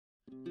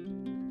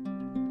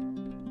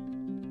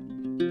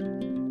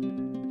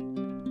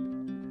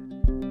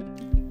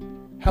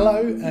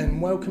Hello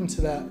and welcome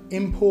to the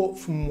Import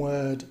from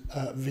Word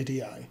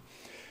video.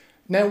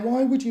 Now,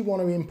 why would you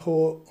want to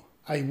import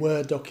a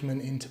Word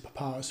document into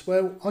Papyrus?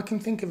 Well, I can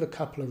think of a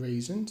couple of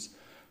reasons.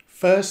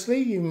 Firstly,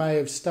 you may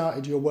have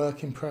started your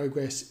work in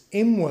progress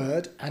in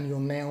Word and you're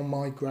now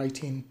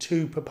migrating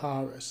to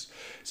Papyrus.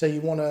 So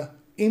you want to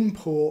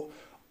import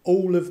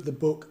all of the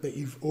book that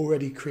you've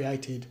already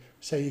created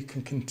so you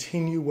can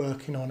continue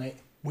working on it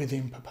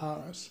within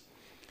Papyrus.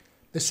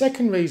 The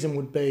second reason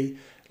would be,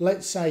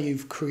 let's say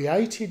you've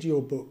created your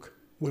book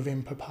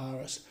within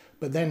Papyrus,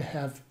 but then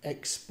have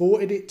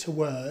exported it to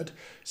Word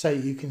so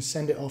you can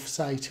send it off,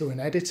 say, to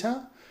an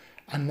editor,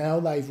 and now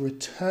they've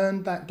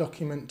returned that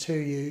document to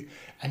you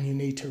and you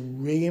need to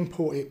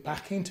re-import it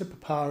back into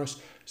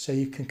Papyrus so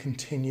you can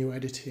continue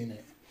editing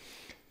it.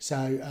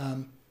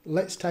 So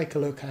let's take a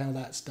look how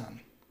that's done.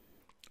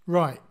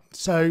 Right,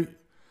 so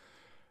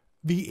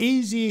the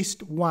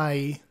easiest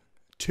way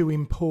to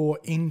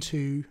import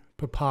into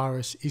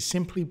Papyrus is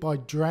simply by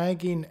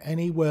dragging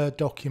any Word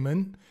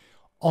document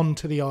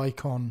onto the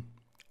icon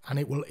and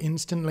it will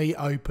instantly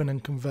open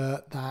and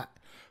convert that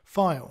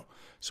file.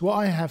 So what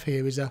I have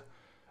here is a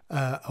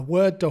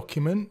Word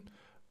document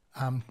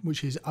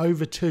which is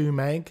over 2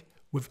 meg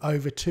with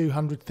over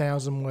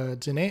 200,000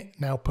 words in it.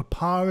 Now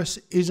Papyrus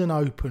isn't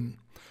open.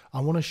 I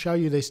want to show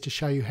you this to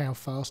show you how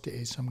fast it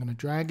is. So I'm going to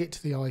drag it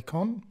to the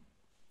icon.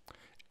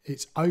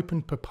 It's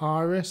opened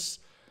Papyrus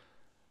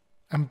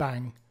and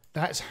bang.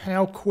 That's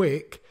how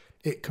quick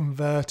it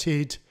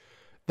converted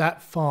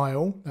that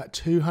file, that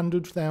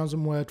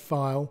 200,000 word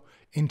file,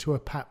 into a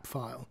PAP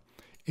file.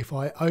 If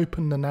I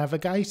open the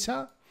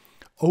navigator,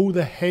 all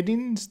the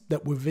headings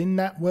that within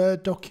that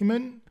Word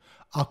document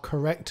are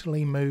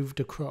correctly moved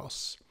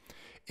across.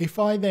 If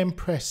I then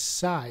press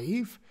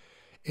save,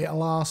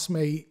 it'll ask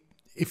me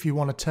if you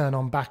want to turn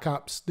on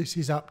backups. This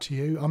is up to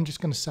you. I'm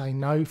just going to say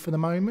no for the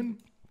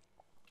moment.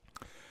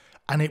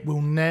 And it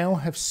will now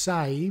have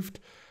saved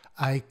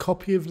a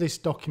copy of this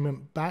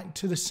document back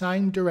to the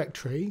same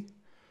directory,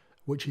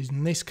 which is,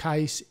 in this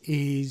case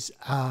is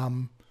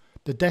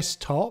the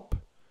desktop.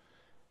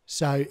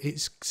 So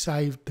it's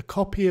saved the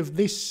copy of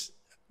this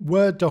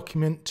Word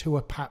document to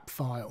a PAP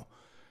file.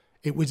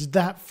 It was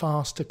that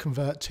fast to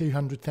convert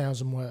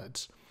 200,000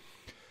 words.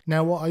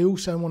 Now what I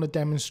also want to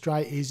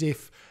demonstrate is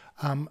if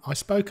I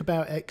spoke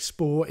about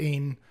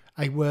exporting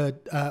a Word,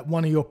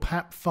 one of your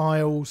PAP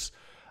files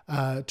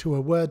to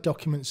a Word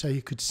document so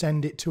you could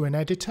send it to an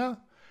editor.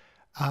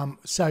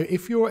 So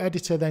if your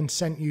editor then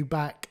sent you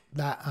back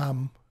that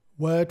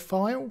Word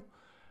file,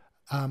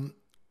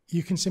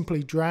 you can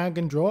simply drag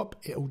and drop.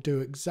 It'll do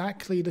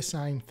exactly the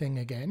same thing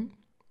again.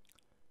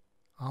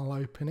 I'll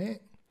open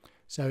it.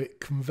 So it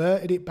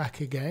converted it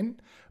back again.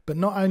 But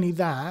not only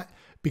that,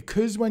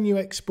 because when you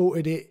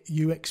exported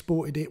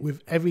it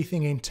with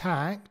everything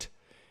intact,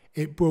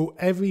 it brought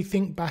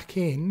everything back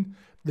in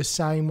the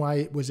same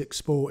way it was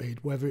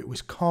exported, whether it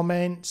was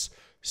comments,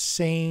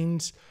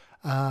 scenes,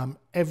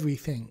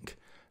 everything.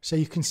 So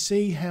you can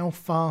see how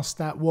fast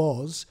that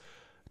was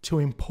to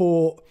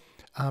import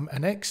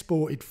an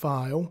exported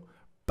file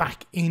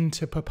back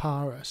into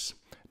Papyrus.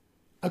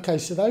 Okay,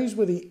 so those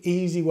were the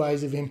easy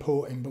ways of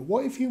importing, but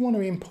what if you want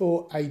to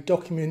import a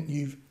document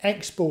you've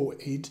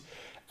exported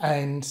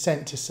and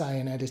sent to, say,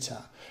 an editor,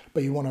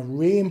 but you want to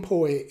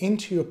re-import it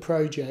into your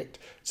project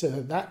so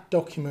that that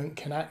document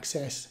can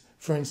access,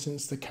 for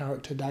instance, the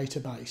character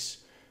database?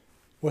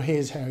 Well,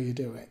 here's how you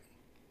do it.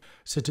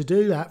 So to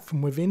do that,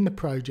 from within the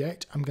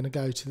project, I'm going to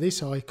go to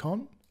this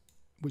icon,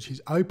 which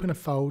is open a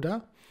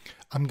folder.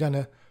 I'm going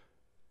to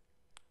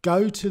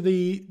go to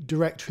the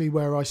directory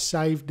where I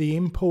saved the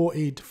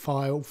imported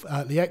file,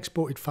 the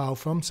exported file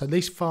from. So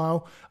this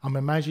file, I'm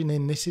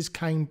imagining this has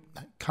come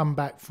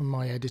back from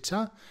my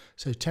editor.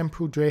 So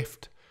temporal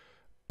drift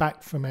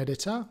back from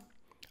editor.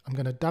 I'm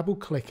going to double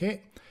click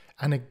it.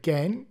 And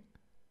again,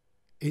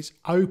 it's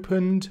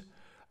opened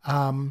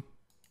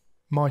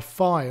my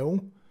file,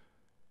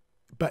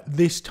 but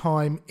this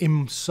time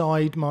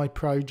inside my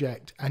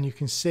project. And you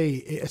can see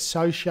it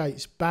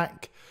associates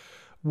back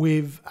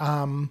with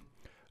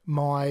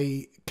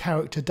my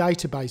character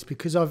database.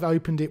 Because I've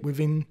opened it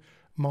within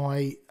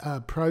my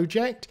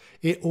project,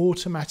 it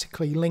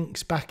automatically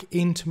links back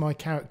into my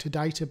character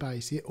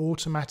database. It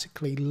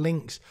automatically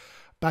links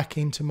back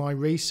into my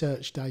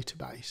research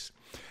database.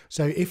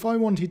 So if I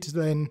wanted to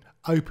then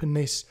open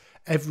this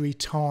every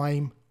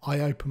time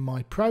I open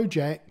my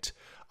project,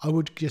 I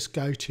would just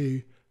go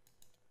to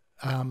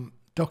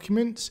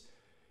Documents,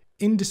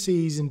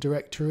 Indices and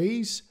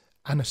Directories,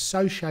 and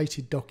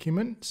Associated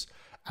Documents,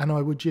 and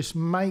I would just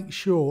make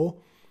sure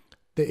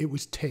that it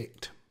was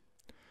ticked.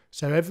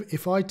 So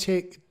if I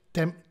tick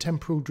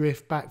temporal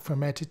drift back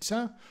from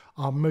editor,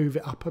 I'll move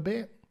it up a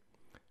bit.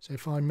 So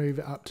if I move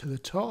it up to the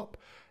top,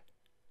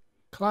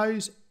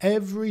 close,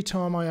 every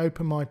time I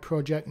open my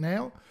project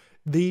now,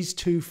 these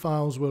two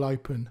files will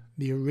open: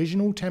 the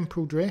original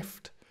temporal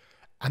drift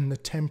and the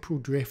temporal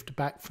drift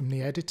back from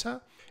the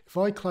editor. If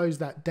I close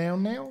that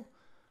down now,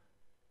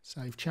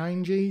 save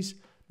changes,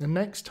 the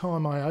next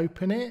time I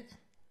open it,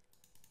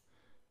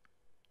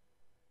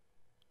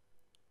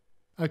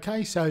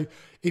 Okay, so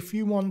if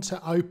you want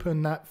to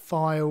open that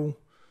file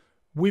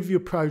with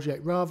your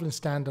project rather than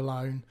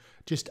standalone,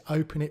 just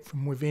open it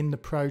from within the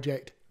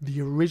project.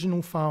 The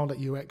original file that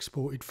you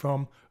exported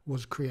from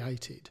was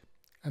created.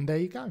 And there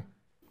you go.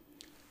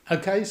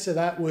 Okay, so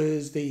that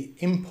was the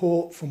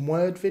import from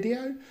Word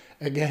video.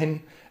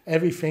 Again,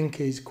 everything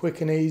is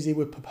quick and easy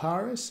with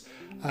Papyrus.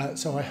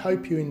 So I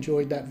hope you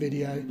enjoyed that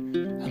video,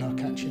 and I'll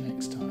catch you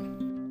next time.